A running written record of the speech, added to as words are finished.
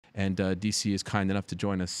and DC is kind enough to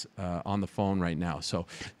join us on the phone right now. So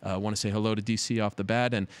I want to say hello to DC off the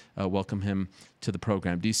bat and welcome him to the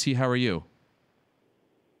program. DC, how are you?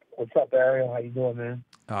 What's up, Ariel? How you doing, man?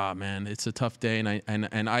 Man, it's a tough day,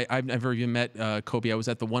 and I've never even met Kobe. I was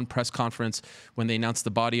at the one press conference when they announced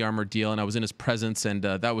the body armor deal, and I was in his presence, and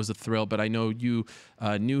that was a thrill. But I know you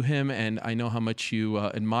knew him, and I know how much you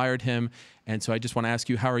admired him, and so I just want to ask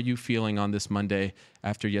you, how are you feeling on this Monday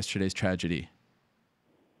after yesterday's tragedy?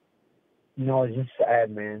 You know, it's just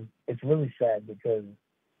sad, man. It's really sad because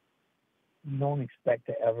you don't expect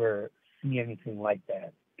to ever see anything like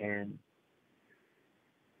that, and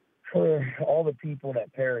for all the people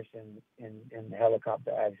that perished in the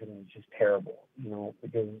helicopter accident, it's just terrible, you know,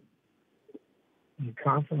 because you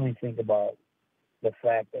constantly think about the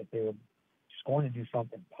fact that they were just going to do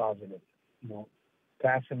something positive, you know,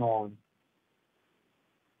 passing on,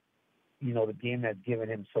 you know, the game that's given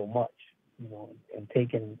him so much, you know, and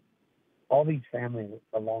taking all these families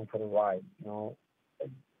along for the ride, you know.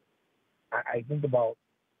 I think about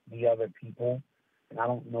the other people, and I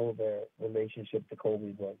don't know their relationship to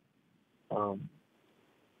Kobe, but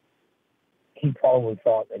he probably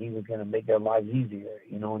thought that he was going to make their lives easier,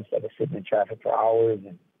 you know, instead of sitting in traffic for hours,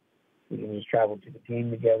 and we can just travel to the team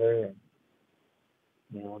together, and,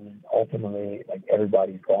 you know, and then ultimately, like,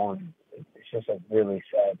 everybody's gone. It's just a really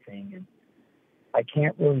sad thing, and I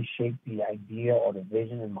can't really shape the idea or the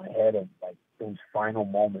vision in my head of, like, those final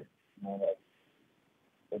moments, you know,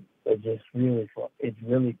 like, it just really, it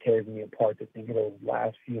really tears me apart to think of those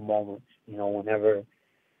last few moments, you know, whenever.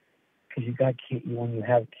 Because you got kids, when you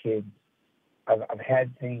have kids, I've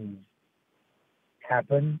had things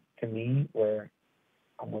happen to me where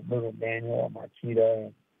I'm with little Daniel or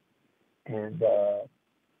Marquita, and the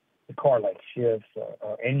car like shifts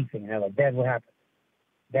or anything, and they're like, "Dad, what happened?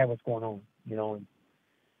 Dad, what's going on?" You know, and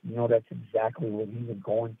you know that's exactly what he was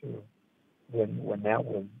going through when that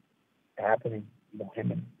was happening. You know,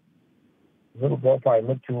 him and his little girl probably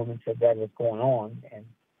looked to him and said, "Dad, what's going on?" And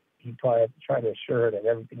he probably had to try to assure her that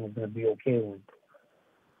everything was going to be okay when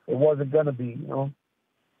it wasn't going to be, you know.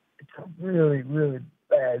 It's a really, really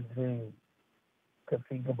bad thing to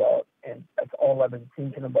think about, and that's all I've been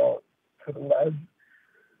thinking about for the last,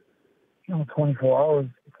 24 hours.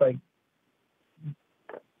 It's like,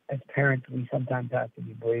 as parents, we sometimes have to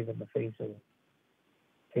be brave in the face of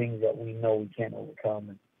things that we know we can't overcome,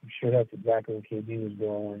 and I'm sure that's exactly what KB was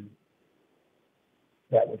doing when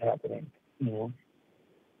that was happening, you know.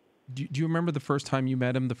 Do you remember the first time you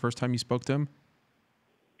met him, the first time you spoke to him?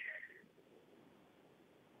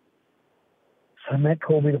 I met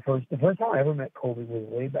Kobe the first time I ever met Kobe was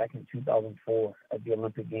way back in 2004 at the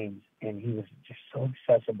Olympic Games, and he was just so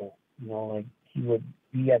accessible. You know, like he would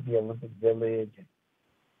be at the Olympic Village and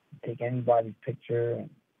take anybody's picture, and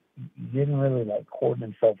he didn't really like cordon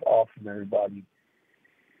himself off from everybody.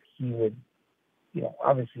 He would, you know,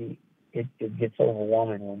 obviously it gets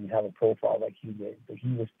overwhelming when you have a profile like he did, but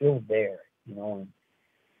he was still there, you know, and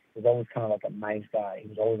he was always kind of like a nice guy. He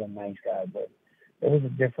was always a nice guy, but there was a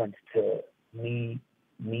difference to me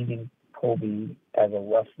meeting Kobe as a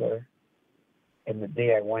wrestler and the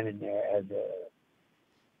day I went in there as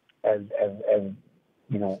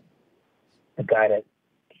you know, a guy that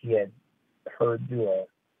he had heard do a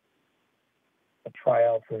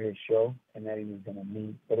tryout for his show and that he was going to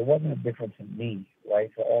meet. But it wasn't a difference in me,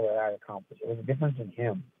 right, for all that I accomplished. It was a difference in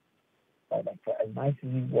him. Right? Like, for as nice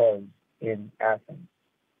as he was in Athens,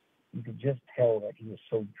 you could just tell that he was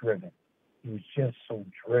so driven. He was just so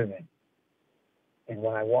driven. And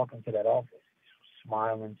when I walked into that office, he was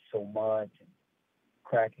smiling so much and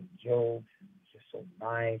cracking jokes, and he was just so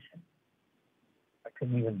nice. And I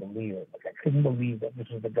couldn't even believe it. Like, I couldn't believe that this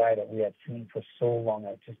was the guy that we had seen for so long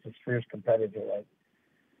as just this fierce competitor that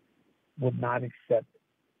would not accept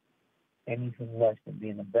anything less than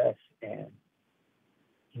being the best. And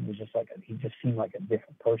he was just like, he just seemed like a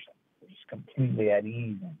different person. He was just completely at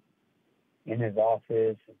ease and in his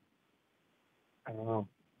office. And I don't know.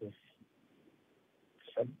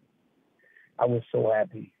 I was so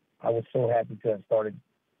happy. I was so happy to have started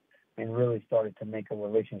and really started to make a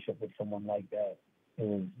relationship with someone like that. It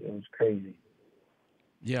was crazy.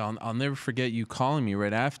 Yeah, I'll never forget you calling me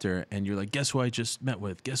right after, and you're like, "Guess who I just met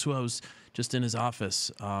with? Guess who I was just in his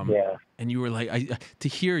office?" Yeah. And you were like, to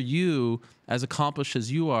hear you, as accomplished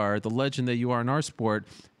as you are, the legend that you are in our sport,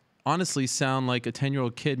 honestly sound like a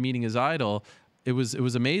 10-year-old kid meeting his idol. It was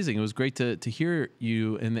amazing. It was great to hear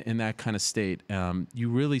you in that kind of state. You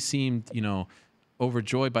really seemed, you know,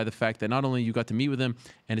 overjoyed by the fact that not only you got to meet with him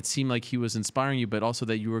and it seemed like he was inspiring you, but also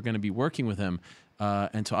that you were going to be working with him.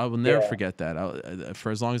 And so I will never forget that.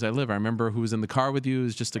 For as long as I live, I remember who was in the car with you. It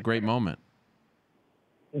was just a great moment.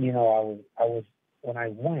 I was when I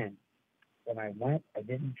went, I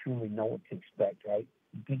didn't truly know what to expect. Right?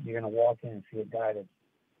 You think you're gonna walk in and see a guy that's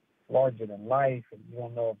larger than life, and you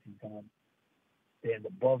don't know if he's gonna stand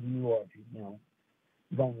above you or if you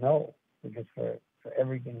don't know because for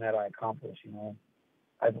everything that I accomplished,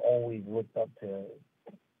 I've always looked up to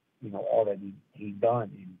all that he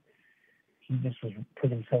done, and he just was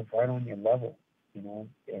put himself right on your level,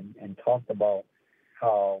 and talked about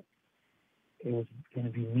how it was going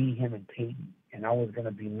to be me, him, and Peyton, and I was going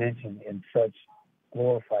to be mentioned in such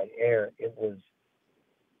glorified air. It was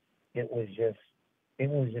just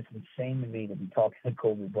insane to me to be talking to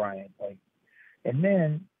Kobe Bryant, and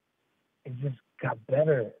then it just got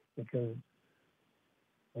better because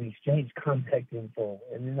we exchanged contact info,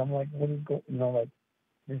 and then I'm like, what is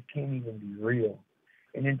this can't even be real.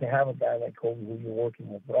 And then to have a guy like Kobe who you're working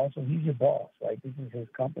with, but also he's your boss, this is his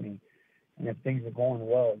company, and if things are going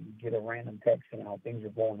well, you get a random text and how things are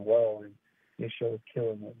going well, and your show is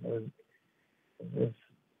killing it. It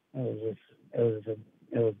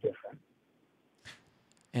was different.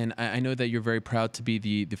 And I know that you're very proud to be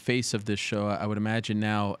the face of this show. I would imagine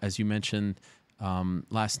now, as you mentioned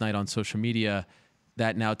last night on social media,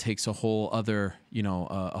 that now takes a whole other,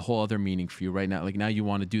 a whole other meaning for you right now. Like now you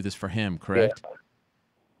want to do this for him, correct?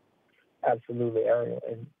 Yeah, absolutely, Ariel.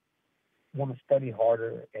 And want to study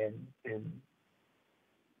harder and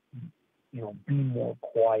be more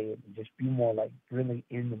quiet and just be more really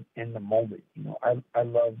in the moment. I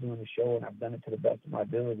love doing the show and I've done it to the best of my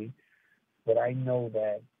ability. But I know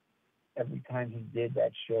that every time he did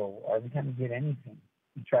that show, or every time he did anything,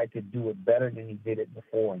 he tried to do it better than he did it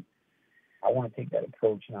before. And I want to take that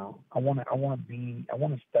approach now. I want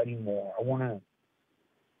to study more.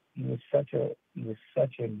 He was such a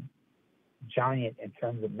giant in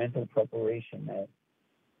terms of mental preparation that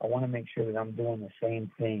I want to make sure that I'm doing the same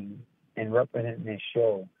thing and representing this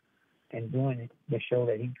show and doing the show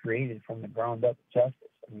that he created from the ground up justice.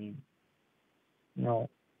 I mean,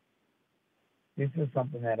 this is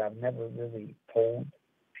something that I've never really told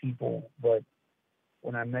people, but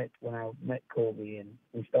when I met Kobe and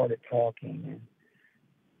we started talking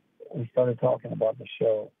about the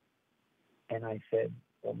show, and I said,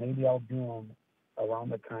 well, maybe I'll do them around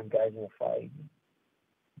the time guys will fight.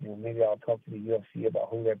 Maybe I'll talk to the UFC about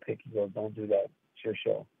who they're picking. He goes, don't do that. It's your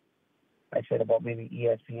show. I said about maybe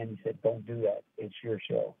ESPN. He said, don't do that. It's your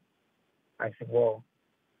show. I said, well,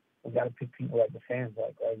 we got to pick people that the fans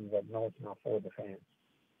like, right? He's like, no, it's not for the fans.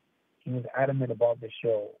 He was adamant about the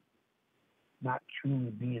show not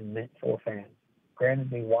truly being meant for fans.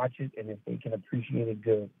 Granted, they watch it, and if they can appreciate it,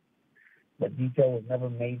 good. But detail was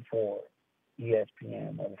never made for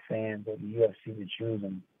ESPN or the fans or the UFC to choose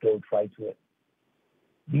and build fights with.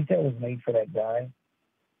 Detail was made for that guy,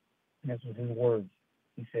 and this was his words.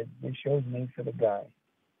 He said, this show's made for the guy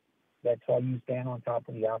that saw you stand on top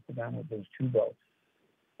of the octagon with those two belts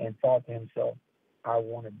and thought to himself, I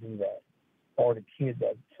want to do that. Or the kid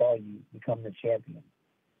that saw you become the champion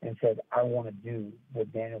and said, I want to do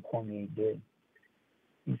what Daniel Cormier did.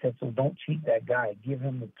 He said, so don't cheat that guy. Give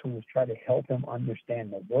him the tools. Try to help him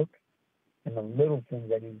understand the work and the little things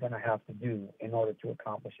that he's going to have to do in order to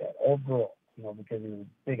accomplish that. Or girl, because he was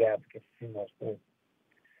a big advocate for female sports.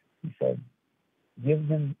 He said, give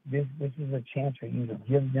them this is a chance for you to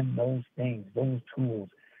give them those things, those tools.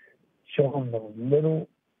 Show them the little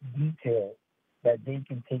detail that they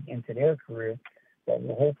can take into their career that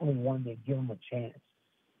will hopefully one day give them a chance.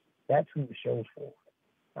 That's who the show's for,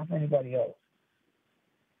 not for anybody else.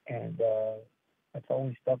 And that's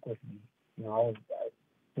always stuck with me. I was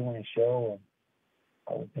doing a show, and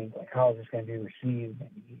I would think, how is this going to be received?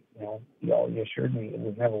 And, he always assured me it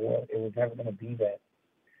was never going to be that.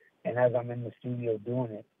 And as I'm in the studio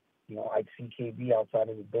doing it, I'd see KB outside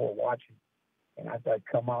of the door watching. And after I'd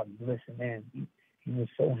come out and listen in, he was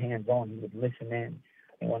so hands-on. He would listen in.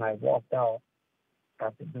 And when I walked out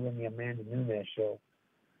after doing the Amanda Nunes show,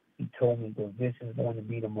 he told me, this is going to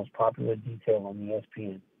be the most popular detail on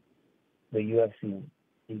ESPN, the UFC.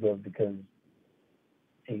 He goes, because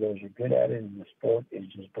you're good at it and the sport is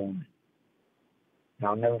just booming. And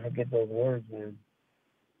I'll never forget those words, man.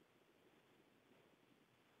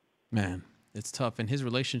 Man, it's tough. And his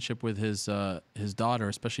relationship with his daughter,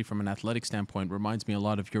 especially from an athletic standpoint, reminds me a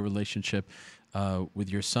lot of your relationship with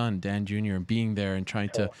your son, Dan Jr., and being there and trying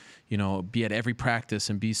to, be at every practice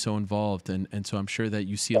and be so involved. And so I'm sure that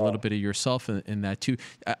you see a little bit of yourself in that too.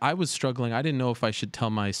 I was struggling. I didn't know if I should tell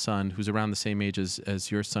my son, who's around the same age as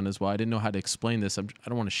your son as well. I didn't know how to explain this. I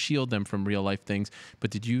don't want to shield them from real life things.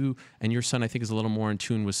 But did you, and your son I think is a little more in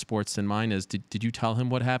tune with sports than mine is, did you tell him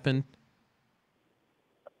what happened?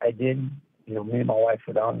 I did, me and my wife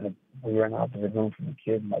were down we were in the opposite room from the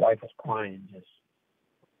kids. My wife was crying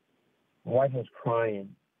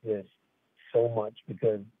just so much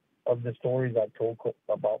because of the stories I told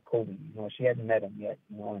about Kobe. She hadn't met him yet,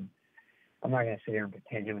 and I'm not going to sit here and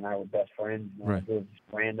pretend him and I were best friends. Right. It was just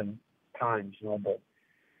random times, but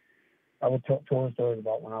I would tell her stories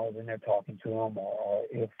about when I was in there talking to him, or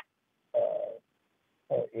if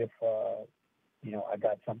I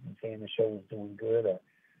got something saying the show was doing good, or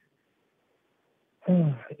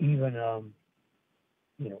even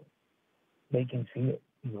they can see it.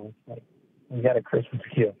 Like we got a Christmas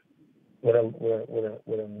gift with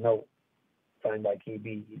a note signed by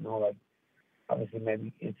KB. Like obviously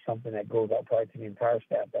maybe it's something that goes out probably to the entire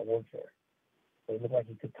staff that works there. So it looked like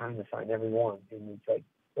he took time to sign every one, and it's like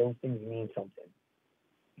those things mean something.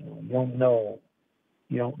 You don't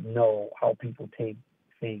know how people take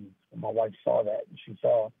things. My wife saw that, and she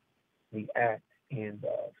saw the act, and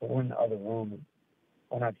so we're in the other room, and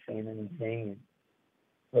I'm not saying anything, and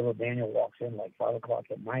little Daniel walks in like 5 o'clock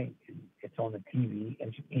at night, and it's on the TV,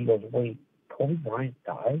 and he goes, "Wait, Kobe Bryant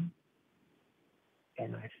died?"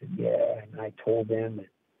 And I said, "Yeah," and I told him and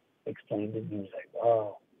explained it, and he was like,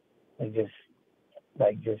 "Wow," he's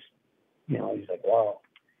like, "Wow,"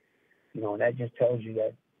 and that just tells you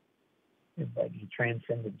that it's like he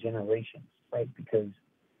transcended generations, right? Because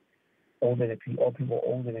people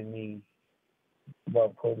older than me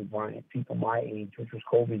love Kobe Bryant. People my age, which was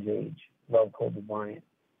Kobe's age, love Kobe Bryant.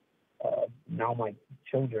 Now my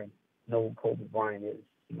children know who Kobe Bryant is.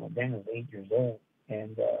 Daniel's 8 years old,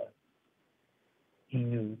 and he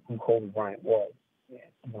knew who Kobe Bryant was.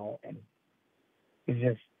 And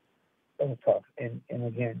it was tough. And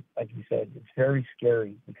again, like you said, it's very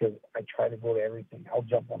scary because I try to go to everything. I'll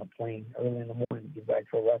jump on a plane early in the morning to get back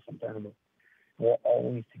to a wrestling tournament. We're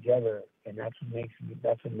always together, and that's what makes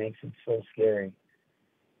it so scary.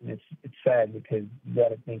 And it's sad because you got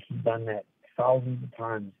to think he's done that thousands of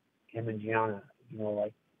times. Him and Gianna,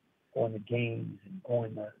 like going to games and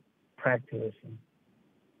going to practice, and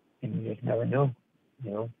you just never know.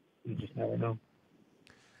 You just never know.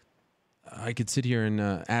 I could sit here and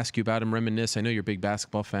ask you about him, reminisce. I know you're a big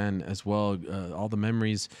basketball fan as well, all the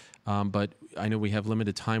memories, but I know we have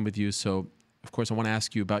limited time with you. So, of course, I want to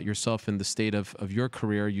ask you about yourself and the state of your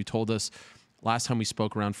career. You told us last time we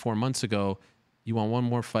spoke around 4 months ago, you want one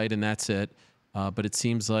more fight and that's it. But it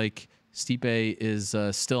seems like Stipe is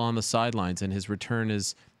still on the sidelines and his return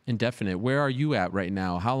is indefinite. Where are you at right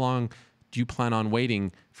now? How long do you plan on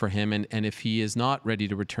waiting for him? And if he is not ready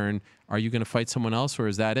to return, are you going to fight someone else, or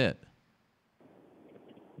is that it?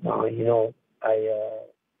 No, I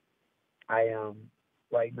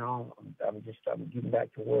right now I'm getting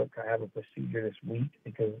back to work. I have a procedure this week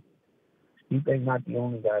because Stipe's not the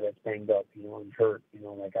only guy that's banged up, and hurt.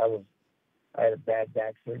 Like I had a bad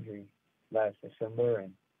back surgery last December,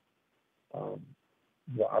 and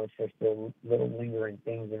obviously there's still little lingering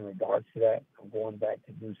things in regards to that. I'm going back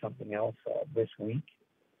to do something else this week,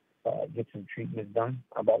 get some treatment done.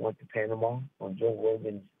 I went to Panama on Joe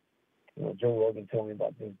Rogan's. Joe Rogan told me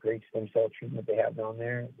about this great stem cell treatment they have down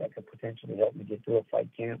there that could potentially help me get through a fight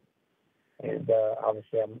camp. And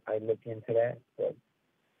obviously I looked into that, but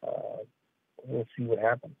we'll see what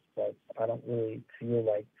happens. But I don't really feel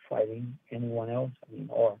like fighting anyone else.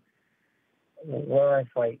 Or where I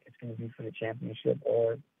fight, it's going to be for the championship,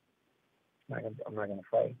 or I'm not going to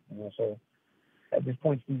fight. So at this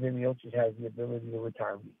point, Stipe Miocic has the ability to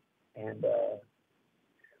retire me, and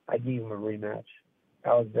I gave him a rematch.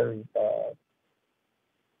 I was very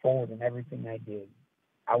forward in everything I did.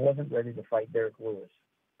 I wasn't ready to fight Derek Lewis.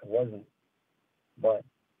 I wasn't. But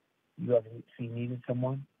UFC needed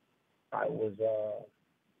someone. I'm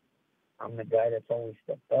the guy that's always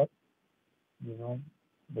stepped up.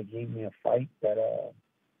 They gave me a fight that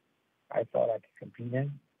I thought I could compete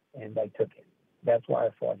in, and I took it. That's why I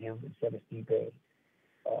fought him instead of Stipe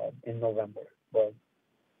in November. But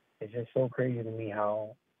it's just so crazy to me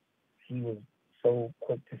how he was so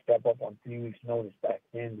quick to step up on 3 weeks' notice back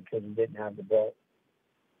then because he didn't have the belt.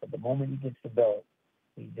 But the moment he gets the belt,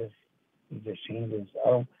 he just changes.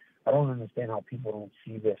 I don't understand how people don't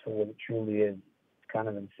see this for what it truly is. It's kind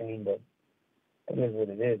of insane, but it is what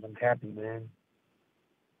it is. I'm happy, man.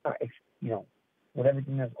 With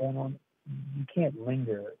everything that's going on, you can't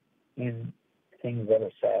linger in things that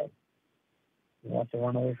are sad. He wants to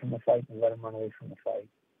run away from the fight, and let him run away from the fight.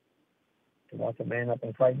 If he wants to man up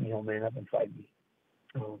and fight me, he'll man up and fight me.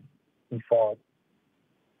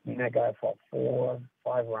 Me and that guy fought 4-5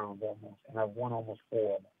 rounds almost, and I've won almost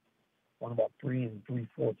 4 of them. Won about 3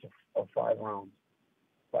 3/4 of 5 rounds.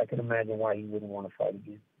 So I can imagine why he wouldn't want to fight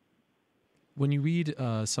again. When you read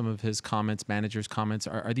some of his comments, managers' comments,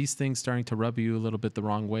 are these things starting to rub you a little bit the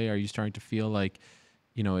wrong way? Are you starting to feel like,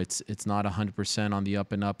 it's not 100% on the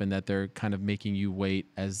up and up, and that they're kind of making you wait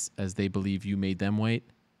as they believe you made them wait?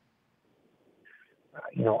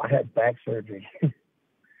 I had back surgery.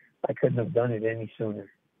 I couldn't have done it any sooner.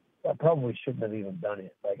 I probably shouldn't have even done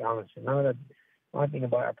it. Like, honestly, now that I think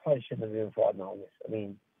about it, I probably shouldn't have even fought in August. I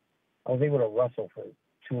mean, I was able to wrestle for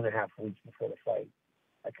 2.5 weeks before the fight.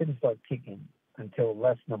 I couldn't start kicking until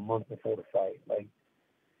less than a month before the fight. Like,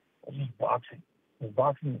 I was just boxing. I was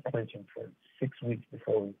boxing and clinching for 6 weeks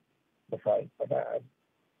before the fight. Like, I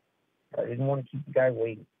didn't want to keep the guy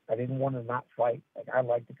waiting. I didn't want to not fight. Like, I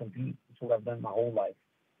like to compete. That's what I've done my whole life.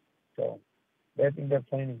 So they think they're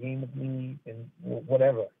playing a game with me and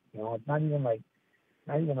whatever. It's not even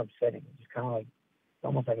upsetting. It's just kind of like, it's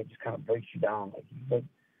almost like it just kind of breaks you down. But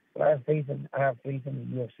I have faith in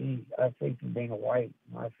the UFC. I have faith in Dana White.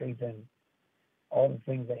 I have faith in all the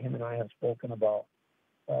things that him and I have spoken about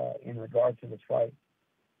in regard to this fight.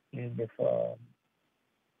 And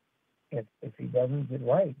if he doesn't get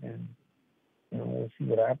right, then we'll see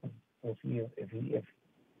what happens. We'll see if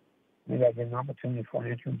maybe I get an opportunity for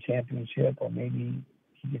an interim championship, or maybe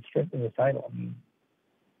he gets stripped of the title. I mean,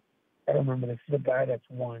 I remember this is a guy that's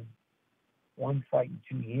won one fight in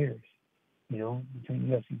 2 years. Between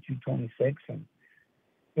UFC 226 and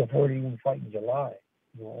before he even fight in July.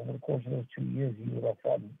 Over the course of those 2 years, he will have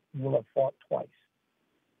fought twice.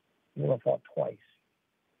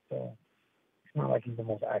 So it's not like he's the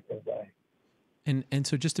most active guy. And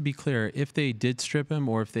so just to be clear, if they did strip him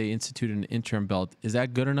or if they instituted an interim belt, is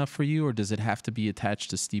that good enough for you, or does it have to be attached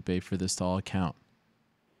to Stipe for this to all count?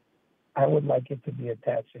 I would like it to be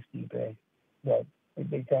attached to Stipe, but if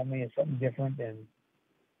they tell me it's something different, then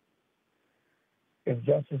if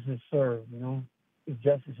justice is served, like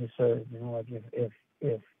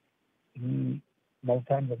if he, most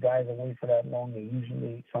times the guys away for that long,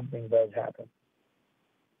 usually something does happen.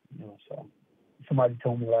 So somebody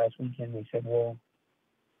told me last weekend, they said, well,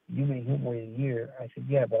 you made him wait a year. I said,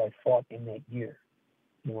 yeah, but I fought in that year.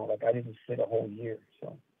 Like I didn't sit a whole year.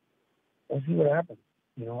 So we'll see what happens.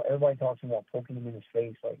 Everybody talks about poking him in his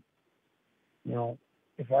face. Like,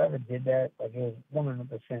 if I ever did that, like it was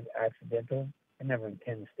 100% accidental. I never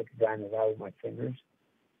intend to stick a guy in his eye with my fingers.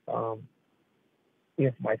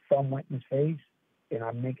 If my thumb went in his face and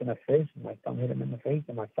I'm making a fist and my thumb hit him in the face,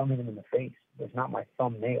 then my thumb hit him in the face. It's not my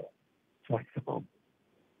thumbnail. It's my thumb.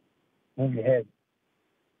 Move your head.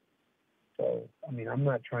 So, I mean, I'm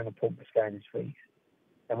not trying to poke this guy in his face.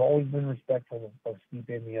 I've always been respectful of Stipe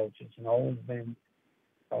Miocic, and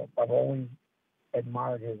I've always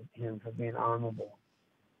admired him for being honorable.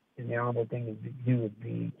 And the honorable thing to do would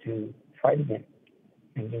be to fight again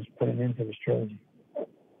and just put an end to this trilogy.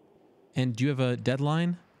 And do you have a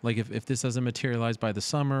deadline? Like if this doesn't materialize by the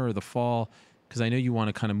summer or the fall, because I know you want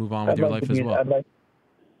to kind of move on with your life as well.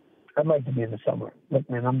 I'd like to be in the summer. Look,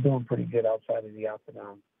 man, I'm doing pretty good outside of the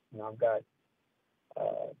octagon. I've got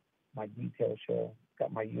my detail show,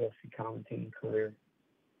 got my UFC commentating career.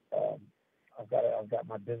 I've got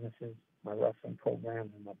my businesses, my wrestling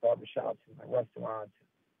programs, and my barbershops, and my restaurants.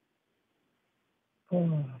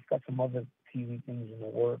 I've got some other TV things in the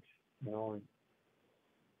works, and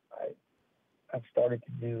I've started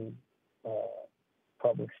to do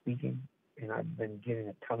public speaking, and I've been getting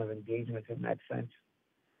a ton of engagements in that sense,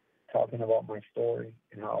 talking about my story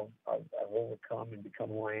and how I've overcome and become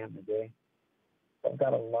who I am today. I've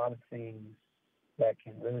got a lot of things that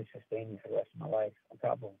can really sustain me for the rest of my life, on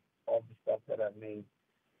top of all the stuff that I've made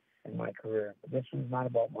in my career. But this one's not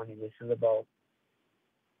about money. This is about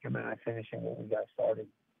him and I finishing what we got started.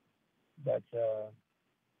 That's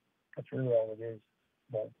really all it is.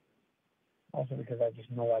 But also because I just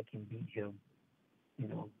know I can beat him.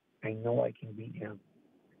 I know I can beat him.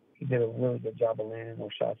 He did a really good job of landing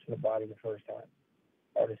those shots to the body the first time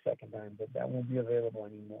or the second time, but that won't be available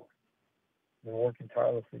anymore. I've been working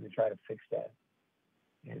tirelessly to try to fix that.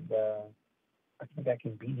 And I think I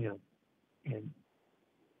can beat him. And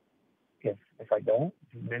if I don't,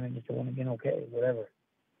 if he manages to win again, okay, whatever.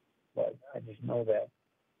 But I just know that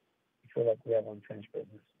I feel like we have unfinished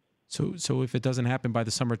business. So if it doesn't happen by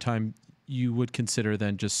the summertime, you would consider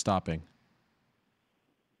then just stopping?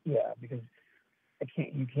 Yeah, because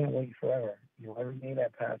you can't wait forever. Every day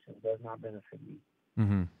that passes does not benefit me.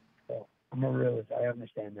 Mm-hmm. So I'm a realist. I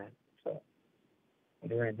understand that. So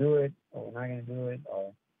either we're going to do it or we're not going to do it,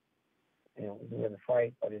 or, we're going to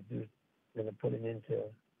fight, or we're going to put an end to,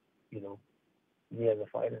 me as a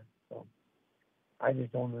fighter. So I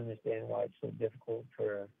just don't understand why it's so difficult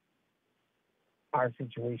for our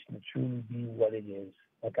situation to truly be what it is.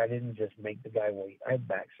 Like, I didn't just make the guy wait. I had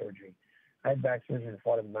back surgery. I had back surgery and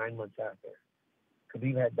fought him 9 months after.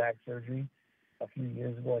 Khabib had back surgery a few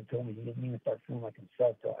years ago and told me he didn't even start feeling like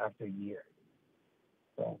himself till after a year.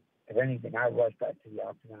 So, if anything, I rushed back to the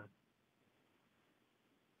octagon.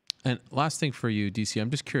 And last thing for you, DC,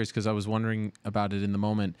 I'm just curious because I was wondering about it in the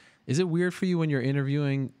moment. Is it weird for you when you're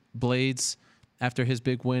interviewing Blades after his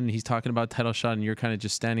big win? He's talking about title shot, and you're kind of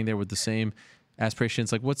just standing there with the same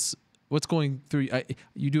aspirations. Like, what's going through?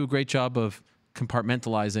 You do a great job of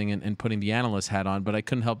compartmentalizing and putting the analyst hat on, but I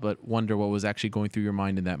couldn't help but wonder what was actually going through your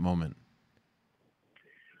mind in that moment.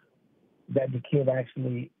 That the kid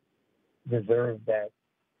actually deserved that,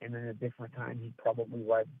 and in a different time, he'd probably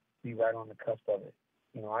be right on the cusp of it.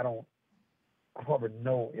 You know, I harbor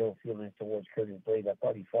no ill feelings towards Curtis Blades. I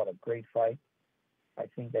thought he fought a great fight. I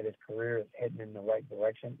think that his career is heading in the right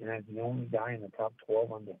direction. And as the only guy in the top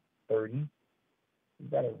 12 under 30, he's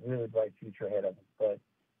got a really bright future ahead of him. But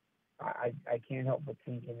I can't help but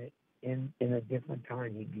thinking it in a different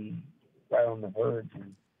time, he'd be right on the verge.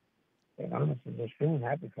 And honestly, just feeling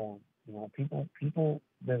happy for him. You know, people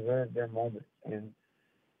deserve their moments. And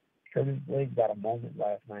Curtis Blades got a moment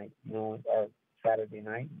last night, you know, Saturday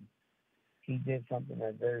night. And he did something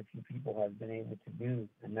that very few people have been able to do,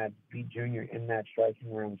 and that's beat Junior in that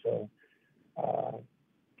striking round. So,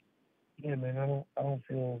 yeah, man, I don't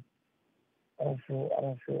feel ill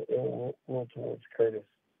will towards Curtis.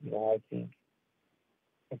 You know, I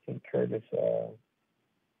think Curtis,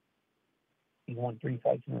 he's won 3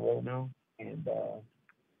 fights in a row now, and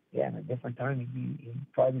yeah, in a different time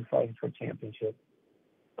he'd probably be fighting for a championship.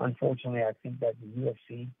 Unfortunately, I think that the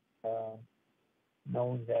UFC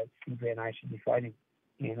knows that Stipe and I should be fighting,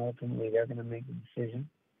 and ultimately they're going to make the decision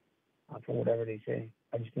for whatever they say.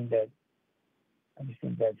 I just think that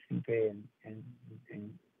Stipe and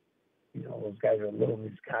you know, those guys are a little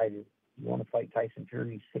misguided. You want to fight Tyson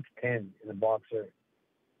Fury, 6'10", in a boxer.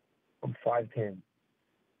 I'm 5'10",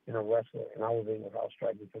 in a wrestler, and I was able to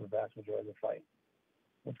outstrike you for the vast majority of the fight.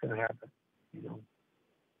 What's going to happen? You know,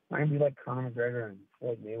 I'm going to be like Conor McGregor and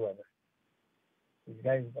Floyd Mayweather. These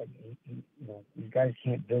guys, you know, these guys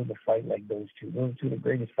can't build a fight like those two. Those two are the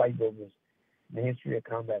greatest fight builders in the history of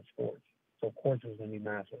combat sports. So of course it was going to be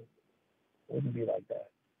massive. It wouldn't be like that.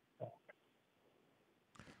 So.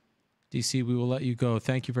 DC, we will let you go.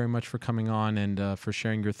 Thank you very much for coming on and for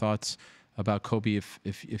sharing your thoughts about Kobe.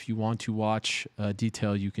 If you want to watch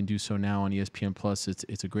detail, you can do so now on ESPN Plus.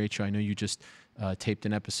 It's a great show. I know you just taped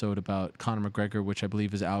an episode about Conor McGregor, which I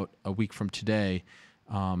believe is out a week from today.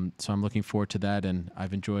 So I'm looking forward to that, and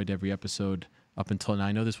I've enjoyed every episode up until now.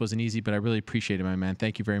 I know this wasn't easy, but I really appreciate it, my man.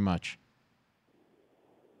 Thank you very much.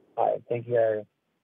 All right. Thank you, Ariel.